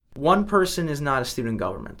One person is not a student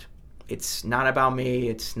government. It's not about me.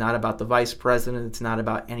 It's not about the vice president. It's not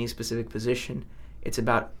about any specific position. It's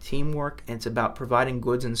about teamwork, and it's about providing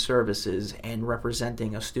goods and services and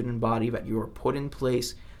representing a student body that you are put in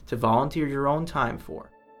place to volunteer your own time for.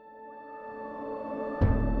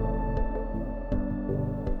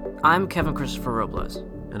 I'm Kevin Christopher Robles.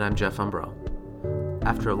 And I'm Jeff Umbro.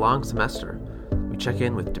 After a long semester, we check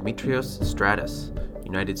in with Dimitrios Stratis,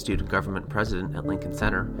 United Student Government President at Lincoln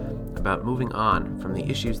Center, about moving on from the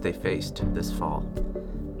issues they faced this fall.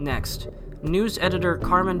 Next, news editor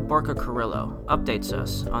Carmen Borca Carrillo updates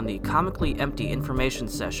us on the comically empty information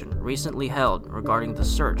session recently held regarding the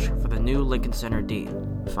search for the new Lincoln Center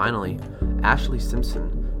dean. Finally, Ashley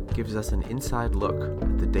Simpson gives us an inside look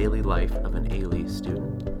at the daily life of an ALE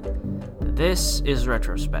student. This is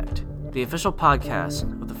Retrospect, the official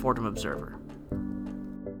podcast of the Fordham Observer.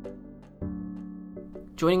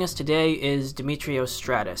 Joining us today is Dimitrios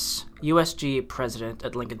Stratis, USG President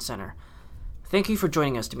at Lincoln Center. Thank you for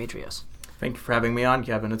joining us, Dimitrios. Thank you for having me on,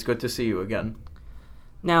 Kevin. It's good to see you again.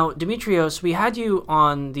 Now, Dimitrios, we had you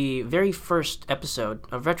on the very first episode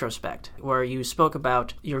of Retrospect, where you spoke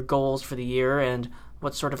about your goals for the year and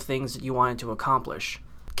what sort of things that you wanted to accomplish.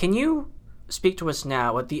 Can you speak to us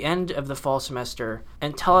now at the end of the fall semester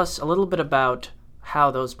and tell us a little bit about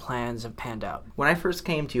how those plans have panned out? When I first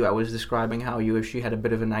came to you, I was describing how USG had a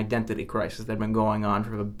bit of an identity crisis that had been going on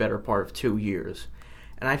for the better part of 2 years.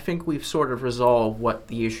 And I think we've sort of resolved what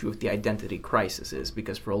the issue with the identity crisis is,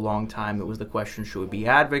 because for a long time it was the question, should we be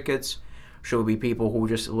advocates? Should we be people who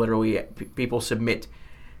just literally, people submit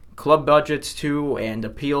club budgets to and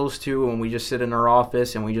appeals to, and we just sit in our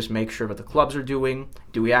office and we just make sure that the clubs are doing?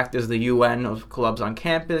 Do we act as the UN of clubs on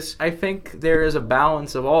campus? I think there is a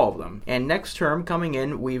balance of all of them. And next term coming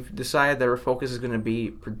in, we've decided that our focus is going to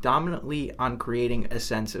be predominantly on creating a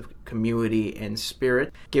sense of community and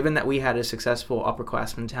spirit. Given that we had a successful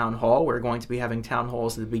upperclassmen town hall, we're going to be having town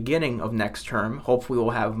halls at the beginning of next term. Hopefully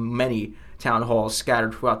we'll have many town halls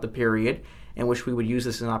scattered throughout the period, in which we would use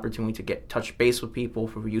this as an opportunity to touch base with people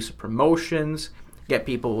for the use of promotions, get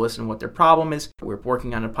people to listen to what their problem is. We're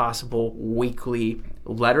working on a possible weekly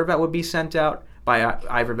letter that would be sent out by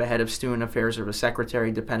either the head of student affairs or the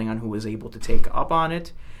secretary, depending on who is able to take up on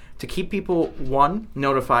it, to keep people, one,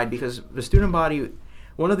 notified, because the student body,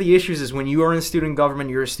 one of the issues is when you are in student government,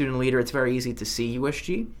 you're a student leader, it's very easy to see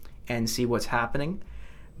USG and see what's happening.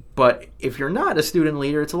 But if you're not a student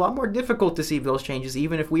leader, it's a lot more difficult to see those changes,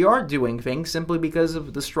 even if we are doing things, simply because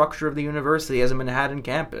of the structure of the university as a Manhattan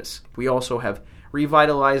campus. We also have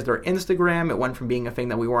revitalized our Instagram. It went from being a thing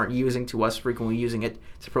that we weren't using to us frequently using it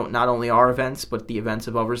to promote not only our events, but the events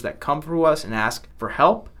of others that come through us and ask for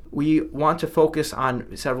help. We want to focus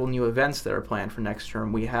on several new events that are planned for next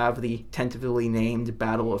term. We have the tentatively named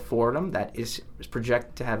Battle of Fordham that is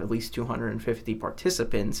projected to have at least 250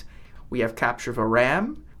 participants. We have Capture the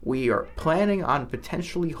Ram. We are planning on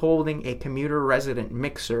potentially holding a commuter resident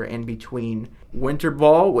mixer in between Winter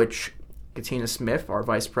Ball, which Katina Smith, our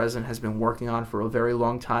vice president, has been working on for a very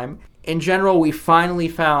long time. In general, we finally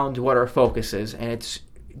found what our focus is, and it's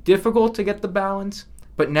difficult to get the balance,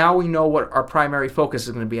 but now we know what our primary focus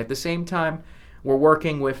is going to be. At the same time, we're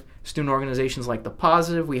working with student organizations like The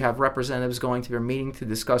Positive. We have representatives going to their meeting to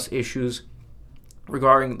discuss issues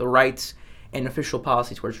regarding the rights and official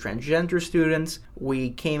policy towards transgender students. We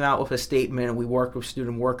came out with a statement, and we worked with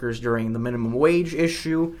student workers during the minimum wage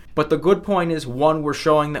issue. But the good point is, one, we're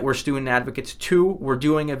showing that we're student advocates. Two, we're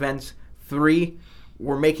doing events. Three,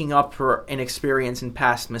 we're making up for inexperience and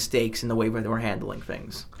past mistakes in the way that we're handling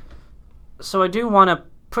things. So I do want to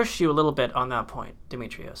push you a little bit on that point,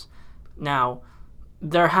 Dimitrios. Now,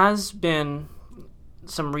 there has been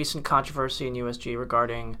some recent controversy in USG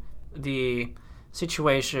regarding the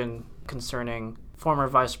situation concerning former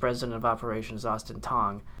Vice President of Operations Austin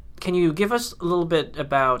Tong. Can you give us a little bit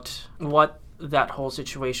about what that whole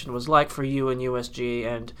situation was like for you and USG,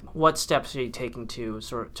 and what steps are you taking to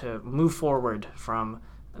move forward from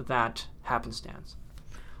that happenstance?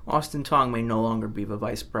 Austin Tong may no longer be the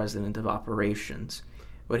Vice President of Operations,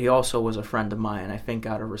 but he also was a friend of mine. I think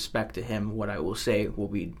out of respect to him, what I will say will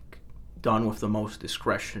be done with the most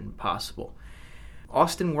discretion possible.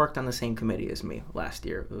 Austin worked on the same committee as me last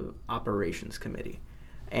year, the operations committee,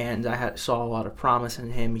 and I saw a lot of promise in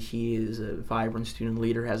him. He is a vibrant student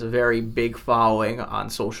leader, has a very big following on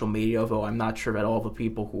social media, although I'm not sure that all the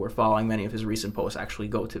people who are following many of his recent posts actually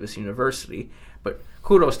go to this university, but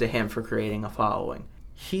kudos to him for creating a following.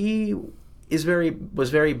 He was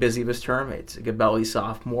very busy this term. It's a Gabelli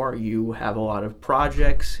sophomore. You have a lot of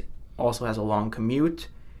projects, also has a long commute.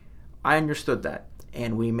 I understood that.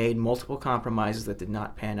 and we made multiple compromises that did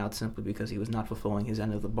not pan out simply because he was not fulfilling his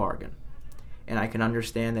end of the bargain. And I can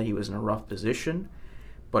understand that he was in a rough position,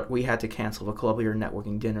 but we had to cancel the club leader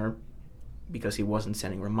networking dinner because he wasn't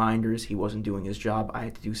sending reminders, he wasn't doing his job. I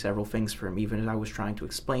had to do several things for him, even as I was trying to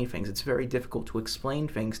explain things. It's very difficult to explain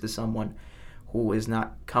things to someone who is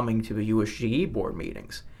not coming to the USGE board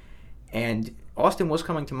meetings. And Austin was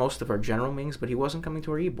coming to most of our general meetings, but he wasn't coming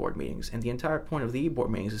to our e-board meetings. And the entire point of the e-board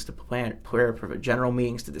meetings is to prepare for the general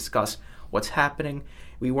meetings to discuss what's happening.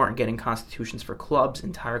 We weren't getting constitutions for clubs.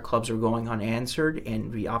 Entire clubs are going unanswered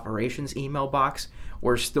in the operations email box.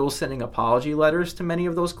 We're still sending apology letters to many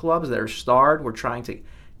of those clubs that are starred. We're trying to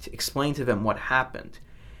explain to them what happened.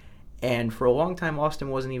 And for a long time, Austin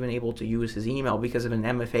wasn't even able to use his email because of an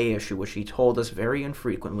MFA issue, which he told us very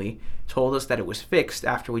infrequently, told us that it was fixed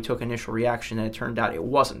after we took initial reaction, and it turned out it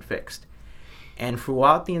wasn't fixed. And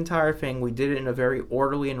throughout the entire thing, we did it in a very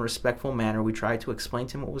orderly and respectful manner. We tried to explain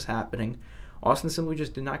to him what was happening. Austin simply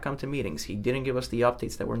just did not come to meetings. He didn't give us the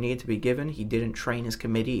updates that were needed to be given. He didn't train his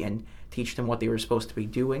committee and teach them what they were supposed to be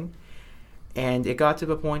doing. And it got to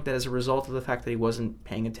the point that as a result of the fact that he wasn't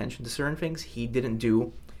paying attention to certain things, he didn't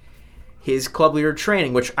do his club leader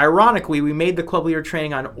training, which ironically we made the club leader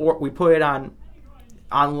training we put it on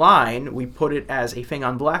online. We put it as a thing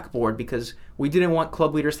on Blackboard because we didn't want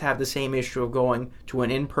club leaders to have the same issue of going to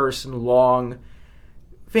an in-person long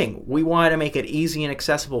thing. We wanted to make it easy and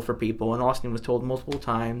accessible for people, and Austin was told multiple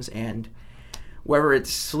times, and whether it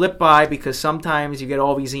slipped by because sometimes you get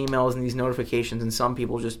all these emails and these notifications and some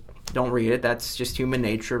people just don't read it. That's just human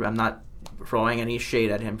nature. I'm not throwing any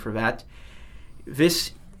shade at him for that.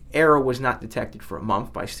 This error was not detected for a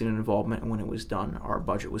month by student involvement, and when it was done, our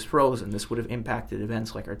budget was frozen. This would have impacted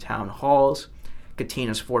events like our town halls,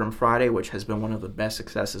 Katina's Fordham Friday, which has been one of the best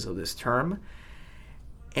successes of this term.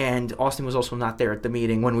 And Austin was also not there at the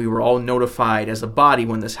meeting when we were all notified as a body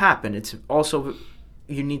when this happened. It's also,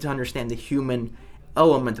 you need to understand the human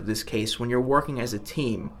element of this case. When you're working as a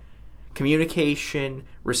team, communication,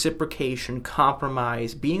 reciprocation,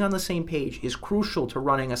 compromise, being on the same page is crucial to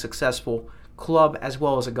running a successful club as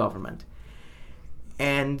well as a government.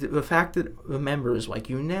 And the fact that the members, like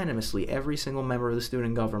unanimously, every single member of the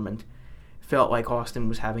student government felt like Austin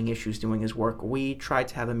was having issues doing his work, we tried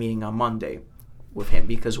to have a meeting on Monday with him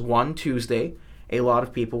because one Tuesday, a lot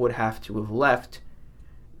of people would have to have left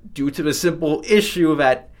due to the simple issue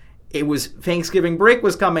that it was Thanksgiving break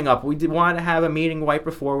was coming up. We did want to have a meeting right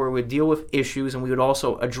before where we would deal with issues and we would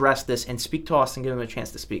also address this and speak to Austin, give him a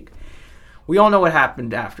chance to speak. We all know what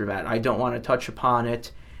happened after that. I don't want to touch upon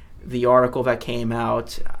it. The article that came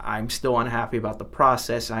out, I'm still unhappy about the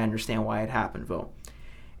process. I understand why it happened, though.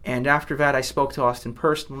 And after that, I spoke to Austin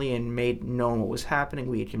personally and made known what was happening.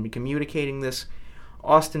 We had been communicating this.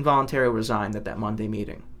 Austin voluntarily resigned at that Monday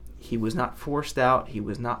meeting. He was not forced out. He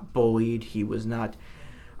was not bullied. He was not...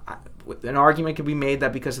 An argument could be made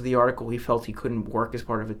that because of the article, he felt he couldn't work as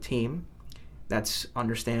part of a team. That's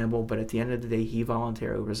understandable, but at the end of the day, he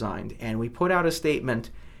voluntarily resigned. And we put out a statement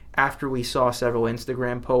after we saw several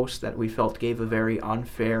Instagram posts that we felt gave a very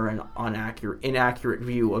unfair and inaccurate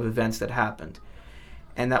view of events that happened.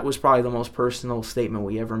 And that was probably the most personal statement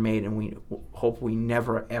we ever made, and we hope we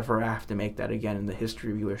never, ever have to make that again in the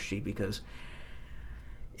history of USG, because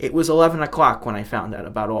it was 11 o'clock when I found out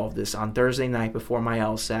about all of this. On Thursday night before my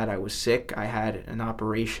LSAT, I was sick. I had an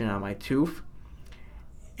operation on my tooth.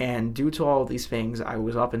 And due to all of these things, I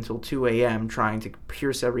was up until 2 a.m. trying to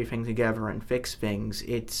pierce everything together and fix things.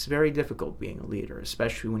 It's very difficult being a leader,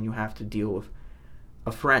 especially when you have to deal with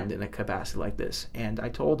a friend in a capacity like this. And I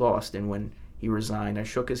told Austin when he resigned, I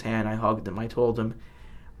shook his hand, I hugged him, I told him,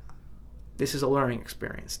 this is a learning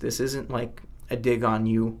experience. This isn't like a dig on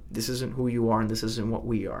you. This isn't who you are, and this isn't what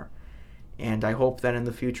we are. And I hope that in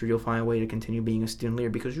the future you'll find a way to continue being a student leader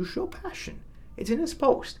because you show passion. It's in his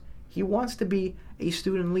post. He wants to be a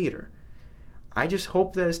student leader. I just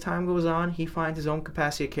hope that as time goes on, he finds his own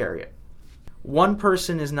capacity to carry it. One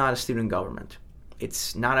person is not a student government.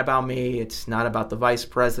 It's not about me. It's not about the vice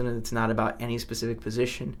president. It's not about any specific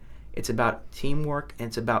position. It's about teamwork, and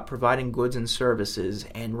it's about providing goods and services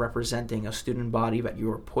and representing a student body that you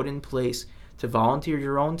are put in place to volunteer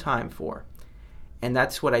your own time for. And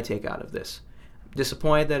that's what I take out of this. I'm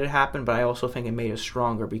disappointed that it happened, but I also think it made us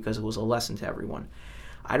stronger because it was a lesson to everyone.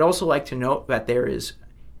 I'd also like to note that there is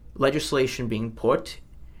legislation being put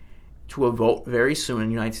to a vote very soon in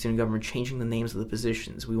the United Student Government changing the names of the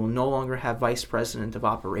positions. We will no longer have Vice President of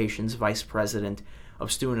Operations, Vice President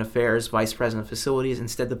of Student Affairs, Vice President of Facilities.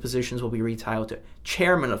 Instead, the positions will be retitled to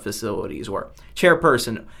Chairman of Facilities or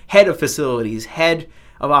Chairperson, Head of Facilities, Head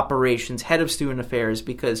of Operations, Head of Student Affairs,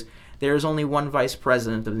 because there is only one vice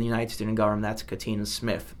president of the United Student Government, that's Katina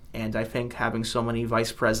Smith. And I think having so many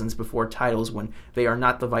vice presidents before titles when they are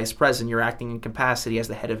not the vice president, you're acting in capacity as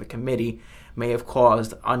the head of a committee, may have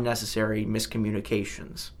caused unnecessary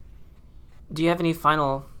miscommunications. Do you have any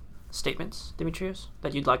final statements, Demetrios,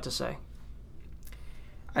 that you'd like to say?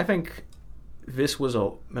 I think this was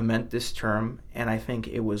a momentous term, and I think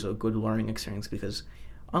it was a good learning experience because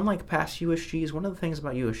unlike past USGs, one of the things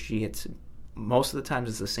about USG, it's most of the times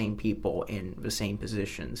it's the same people in the same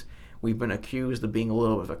positions. We've been accused of being a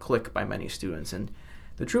little bit of a clique by many students, and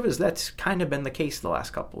the truth is that's kind of been the case the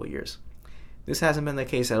last couple of years. This hasn't been the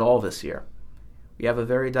case at all this year. We have a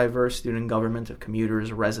very diverse student government of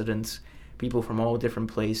commuters, residents, people from all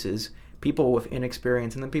different places, people with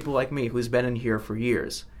inexperience, and then people like me who's been in here for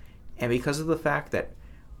years. And because of the fact that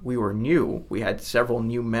we were new, we had several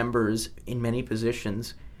new members in many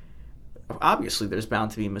positions, obviously there's bound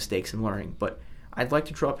to be mistakes in learning, but I'd like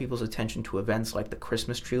to draw people's attention to events like the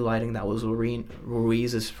Christmas tree lighting. That was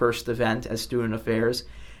Ruiz's first event as student affairs.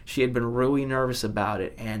 She had been really nervous about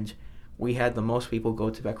it, and we had the most people go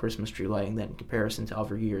to that Christmas tree lighting than in comparison to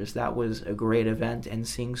other years. That was a great event, and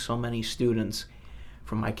seeing so many students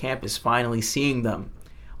from my campus, finally seeing them.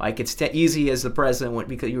 Like, it's easy as the president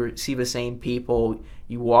because you see the same people,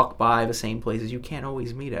 you walk by the same places. You can't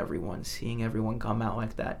always meet everyone. Seeing everyone come out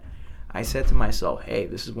like that, I said to myself, hey,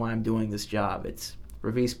 this is why I'm doing this job. It's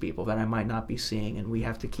for these people that I might not be seeing, and we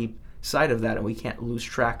have to keep sight of that, and we can't lose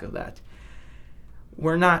track of that.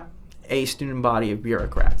 We're not a student body of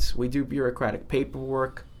bureaucrats. We do bureaucratic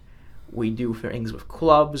paperwork. We do things with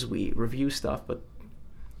clubs. We review stuff, but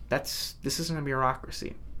this isn't a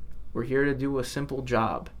bureaucracy. We're here to do a simple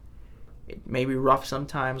job. It may be rough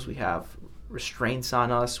sometimes. We have restraints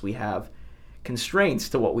on us. We have constraints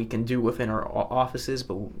to what we can do within our offices,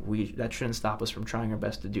 but that shouldn't stop us from trying our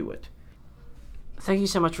best to do it. Thank you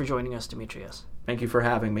so much for joining us, Demetrios. Thank you for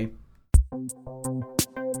having me.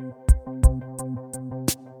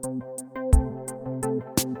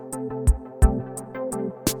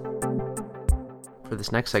 For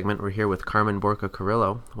this next segment, we're here with Carmen Borca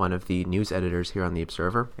Carrillo, one of the news editors here on The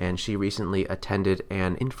Observer, and she recently attended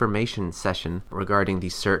an information session regarding the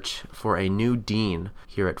search for a new dean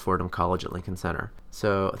here at Fordham College at Lincoln Center.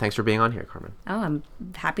 So thanks for being on here, Carmen. Oh, I'm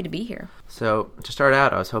happy to be here. So to start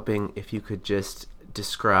out, I was hoping if you could just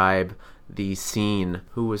describe the scene,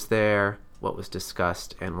 who was there, what was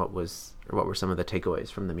discussed, and what were some of the takeaways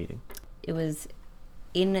from the meeting. It was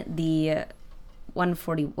in the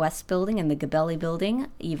 140 West building and the Gabelli building,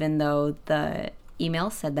 even though the email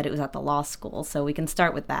said that it was at the law school. So we can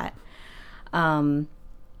start with that.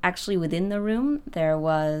 Actually, within the room, there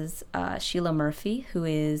was Sheila Murphy, who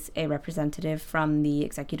is a representative from the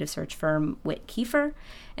executive search firm Witt Kiefer,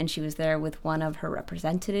 and she was there with one of her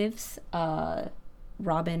representatives,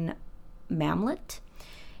 Robin Mamlet.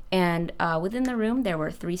 And within the room, there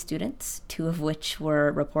were 3 students, 2 of which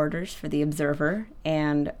were reporters for The Observer,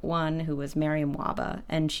 and one who was Miriam Waba.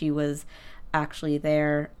 And she was actually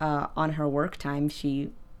there on her work time. She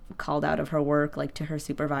called out of her work to her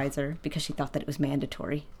supervisor because she thought that it was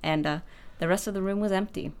mandatory. And the rest of the room was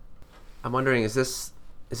empty. I'm wondering, is this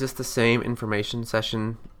the same information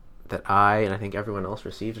session that I and I think everyone else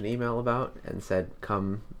received an email about and said,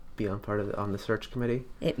 come be on the search committee?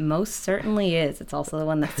 It most certainly is. It's also the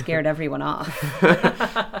one that scared everyone off.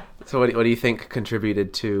 So what do you think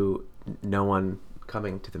contributed to no one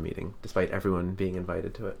coming to the meeting, despite everyone being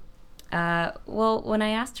invited to it? Well, when I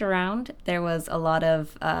asked around, there was a lot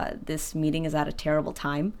of, this meeting is at a terrible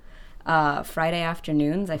time. Friday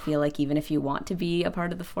afternoons, I feel like even if you want to be a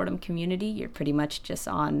part of the Fordham community, you're pretty much just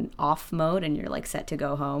on off mode and you're set to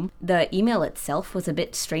go home. The email itself was a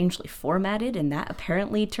bit strangely formatted, and that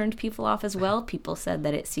apparently turned people off as well. People said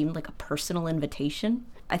that it seemed like a personal invitation.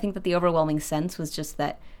 I think that the overwhelming sense was just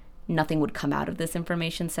that nothing would come out of this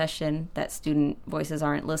information session, that student voices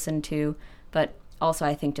aren't listened to, but also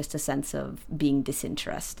I think just a sense of being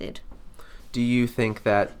disinterested. Do you think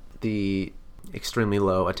that the extremely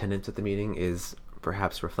low attendance at the meeting is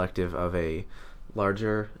perhaps reflective of a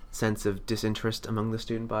larger sense of disinterest among the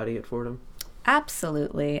student body at Fordham?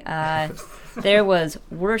 Absolutely. There was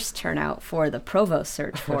worse turnout for the provost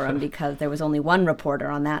search forum because there was only one reporter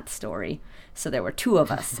on that story. So there were 2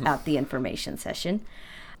 of us at the information session.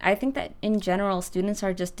 I think that in general, students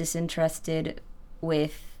are just disinterested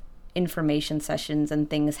with information sessions and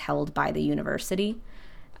things held by the university,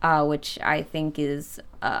 which I think is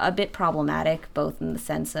a bit problematic, both in the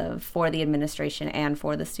sense of for the administration and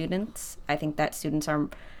for the students. I think that students are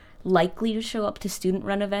likely to show up to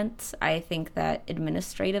student-run events. I think that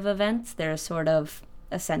administrative events, there's sort of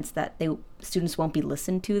a sense that students won't be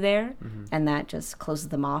listened to there, and that just closes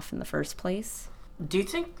them off in the first place. Do you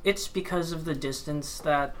think it's because of the distance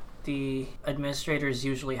that the administrators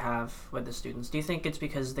usually have with the students? Do you think it's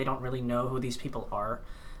because they don't really know who these people are?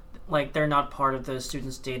 Like, they're not part of the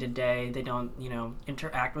students' day-to-day. They don't,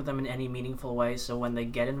 interact with them in any meaningful way. So when they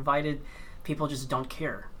get invited, people just don't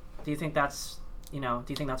care. Do you think that's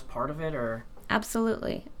part of it, or?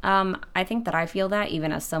 Absolutely. I think that I feel that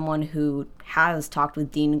even as someone who has talked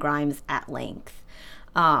with Dean Grimes at length.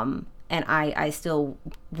 And I still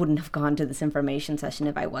wouldn't have gone to this information session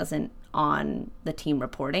if I wasn't on the team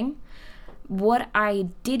reporting. What I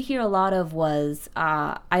did hear a lot of was,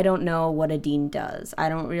 I don't know what a dean does. I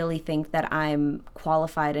don't really think that I'm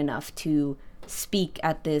qualified enough to speak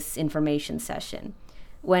at this information session.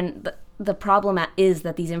 When the problem is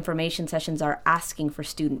that these information sessions are asking for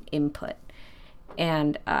student input.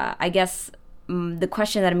 And I guess the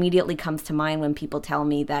question that immediately comes to mind when people tell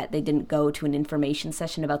me that they didn't go to an information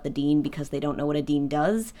session about the dean because they don't know what a dean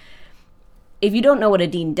does. If you don't know what a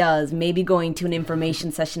dean does, maybe going to an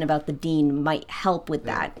information session about the dean might help with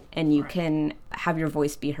that, and you can have your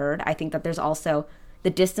voice be heard. I think that there's also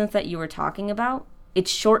the distance that you were talking about.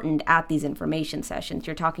 It's shortened at these information sessions.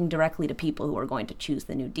 You're talking directly to people who are going to choose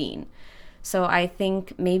the new dean. So I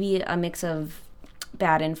think maybe a mix of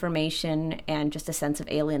bad information and just a sense of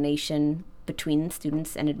alienation between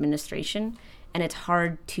students and administration, and it's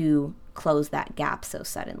hard to close that gap so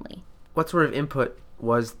suddenly. What sort of input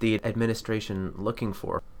was the administration looking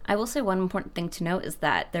for? I will say one important thing to note is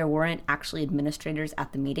that there weren't actually administrators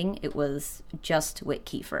at the meeting. It was just Whit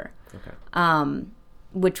Kiefer. Okay.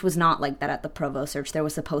 Which was not like that at the provost search. There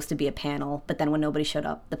was supposed to be a panel, but then when nobody showed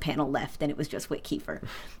up, the panel left, and it was just Whit Kiefer.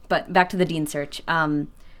 But back to the dean search.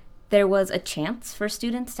 There was a chance for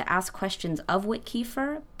students to ask questions of Whit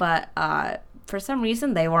Kiefer, but for some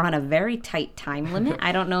reason they were on a very tight time limit.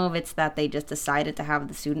 I don't know if it's that they just decided to have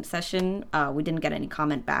the student session. We didn't get any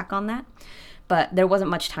comment back on that. But there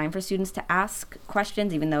wasn't much time for students to ask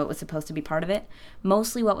questions, even though it was supposed to be part of it.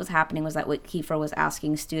 Mostly what was happening was that Whit Kiefer was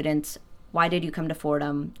asking students, why did you come to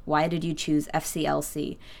Fordham? Why did you choose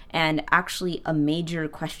FCLC? And actually a major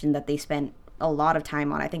question that they spent a lot of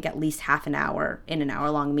time on, I think at least half an hour in an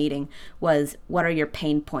hour-long meeting, was what are your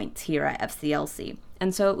pain points here at FCLC?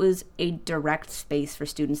 And so it was a direct space for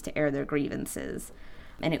students to air their grievances.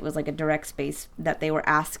 And it was like a direct space that they were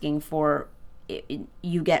asking for.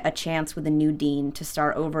 You get a chance with a new dean to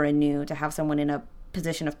start over anew, to have someone in a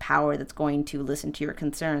position of power that's going to listen to your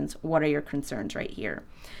concerns. What are your concerns right here?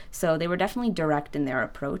 So they were definitely direct in their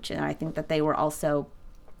approach, and I think that they were also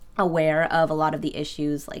aware of a lot of the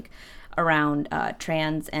issues like around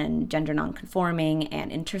trans and gender nonconforming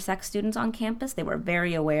and intersex students on campus. They were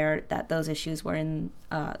very aware that those issues were in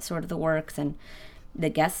sort of the works, and the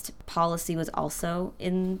guest policy was also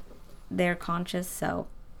in their conscious. So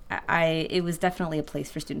it was definitely a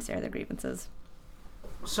place for students to air their grievances.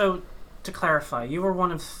 So to clarify, you were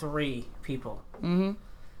one of 3 people. Mm-hmm.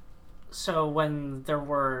 So when there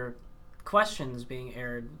were questions being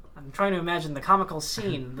aired, I'm trying to imagine the comical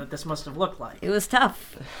scene that this must have looked like. It was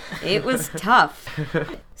tough. It was tough.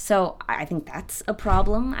 So I think that's a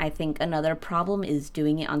problem. I think another problem is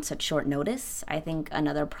doing it on such short notice. I think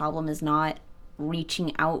another problem is not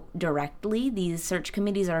reaching out directly. These search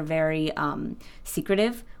committees are very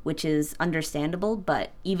secretive, which is understandable,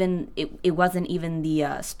 but even it wasn't even the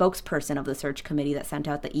spokesperson of the search committee that sent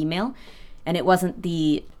out the email, and it wasn't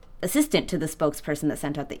the assistant to the spokesperson that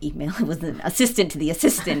sent out the email. It was an assistant to the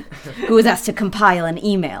assistant who was asked to compile an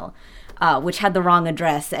email, which had the wrong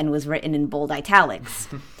address and was written in bold italics.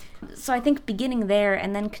 So I think beginning there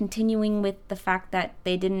and then continuing with the fact that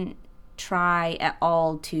they didn't try at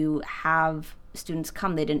all to have students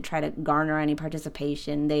come. They didn't try to garner any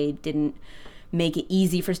participation. They didn't make it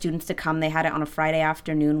easy for students to come. They had it on a Friday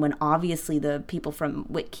afternoon when obviously the people from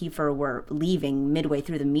Whit Kiefer were leaving midway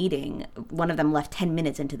through the meeting. One of them left 10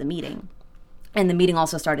 minutes into the meeting. And the meeting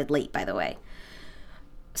also started late, by the way.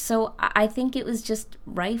 So I think it was just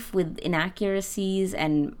rife with inaccuracies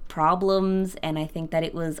and problems, and I think that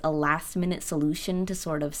it was a last-minute solution to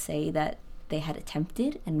sort of say that they had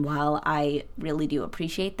attempted. And while I really do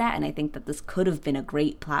appreciate that, and I think that this could have been a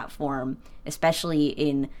great platform, especially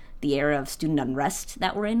in the era of student unrest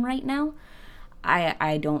that we're in right now,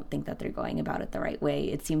 I don't think that they're going about it the right way.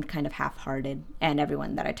 It seemed kind of half-hearted, and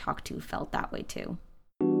everyone that I talked to felt that way too.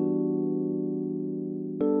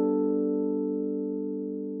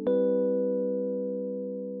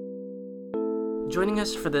 Joining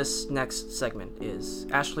us for this next segment is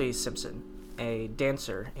Ashley Simpson, a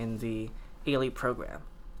dancer in the Ailey program.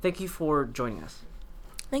 Thank you for joining us.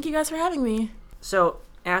 Thank you guys for having me. So,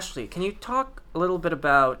 Ashley, can you talk a little bit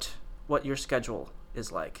about what your schedule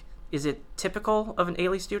is like? Is it typical of an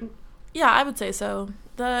Ailey student? Yeah, I would say so.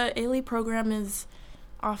 The Ailey program is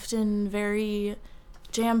often very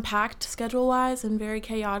jam-packed schedule-wise and very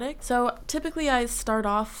chaotic. So typically I start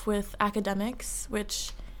off with academics,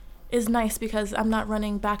 which is nice because I'm not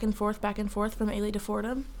running back and forth from Ailey to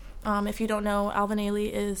Fordham. If you don't know, Alvin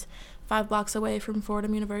Ailey is 5 blocks away from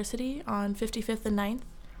Fordham University on 55th and 9th.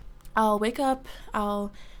 I'll wake up,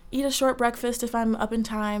 I'll eat a short breakfast if I'm up in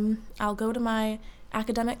time. I'll go to my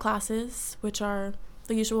academic classes, which are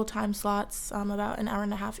the usual time slots, about an hour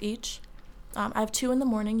and a half each. I have 2 in the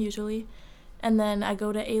morning usually, and then I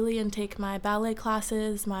go to Ailey and take my ballet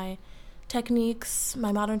classes, my techniques,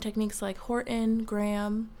 my modern techniques like Horton,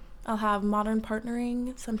 Graham. I'll have modern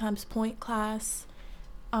partnering, sometimes point class,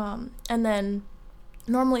 and then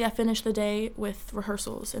normally I finish the day with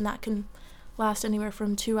rehearsals, and that can last anywhere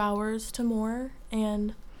from 2 hours to more,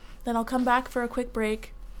 and then I'll come back for a quick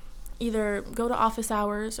break, either go to office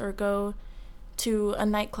hours or go to a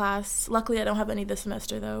night class. Luckily, I don't have any this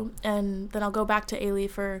semester, though, and then I'll go back to Ailey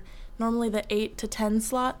for normally the 8 to 10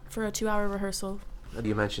 slot for a 2-hour rehearsal.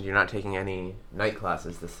 You mentioned you're not taking any night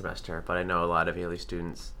classes this semester, but I know a lot of Ailey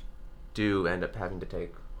students do end up having to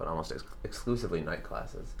take almost exclusively night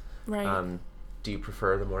classes. Right. Do you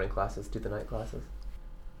prefer the morning classes to the night classes?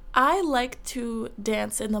 I like to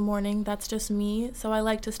dance in the morning. That's just me. So I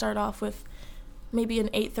like to start off with maybe an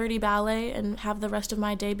 8:30 ballet and have the rest of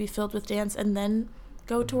my day be filled with dance and then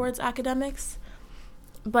go towards academics.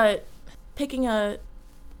 But picking a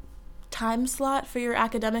time slot for your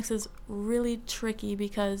academics is really tricky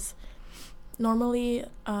because normally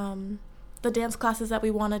the dance classes that we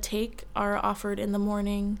want to take are offered in the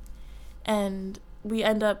morning, and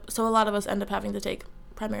so a lot of us end up having to take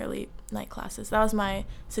primarily night classes. That was my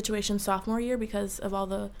situation sophomore year because of all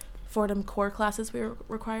the Fordham core classes we were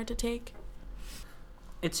required to take.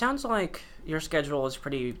 It sounds like your schedule is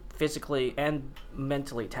pretty physically and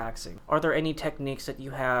mentally taxing. Are there any techniques that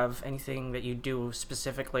you have, anything that you do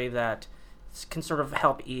specifically that can sort of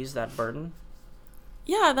help ease that burden?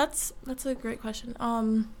 Yeah, that's a great question.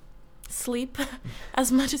 Sleep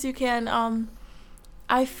as much as you can.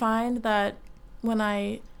 I find that when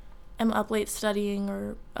I am up late studying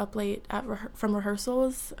or up late from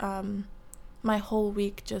rehearsals, my whole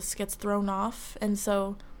week just gets thrown off. And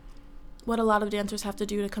so what a lot of dancers have to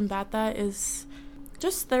do to combat that is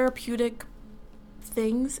just therapeutic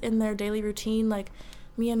things in their daily routine. Like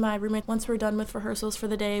me and my roommate, once we're done with rehearsals for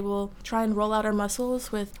the day, we'll try and roll out our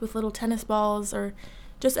muscles with little tennis balls or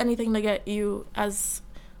just anything to get you as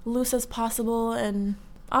loose as possible. And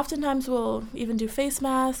oftentimes we'll even do face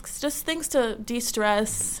masks, just things to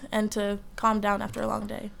de-stress and to calm down after a long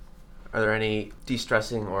day. Are there any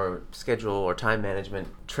de-stressing or schedule or time management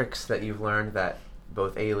tricks that you've learned that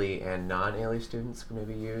both Ailey and non-Ailey students can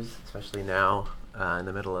maybe use, especially now in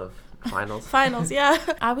the middle of finals? Finals, yeah.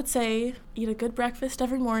 I would say eat a good breakfast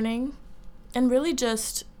every morning and really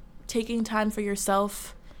just taking time for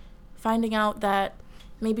yourself, finding out that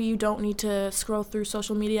maybe you don't need to scroll through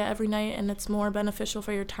social media every night and it's more beneficial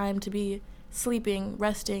for your time to be sleeping,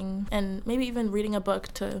 resting, and maybe even reading a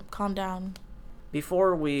book to calm down.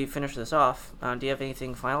 Before we finish this off, do you have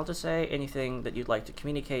anything final to say? Anything that you'd like to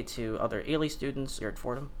communicate to other Ailey students here at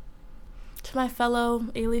Fordham? To my fellow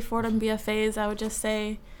Ailey Fordham BFAs, I would just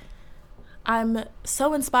say I'm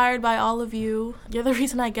so inspired by all of you. You're the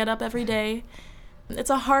reason I get up every day. It's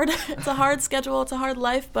a hard schedule, it's a hard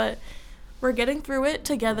life, but we're getting through it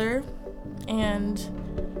together, and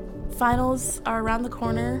finals are around the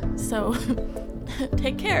corner, so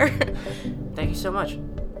take care. Thank you so much.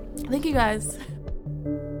 Thank you, guys.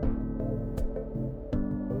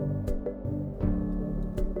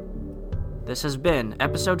 This has been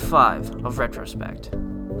episode 5 of Retrospect.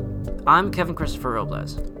 I'm Kevin Christopher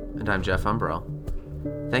Robles. And I'm Jeff Umbrell.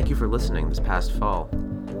 Thank you for listening this past fall.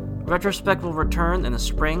 Retrospect will return in the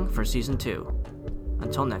spring for season 2.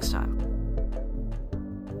 Until next time.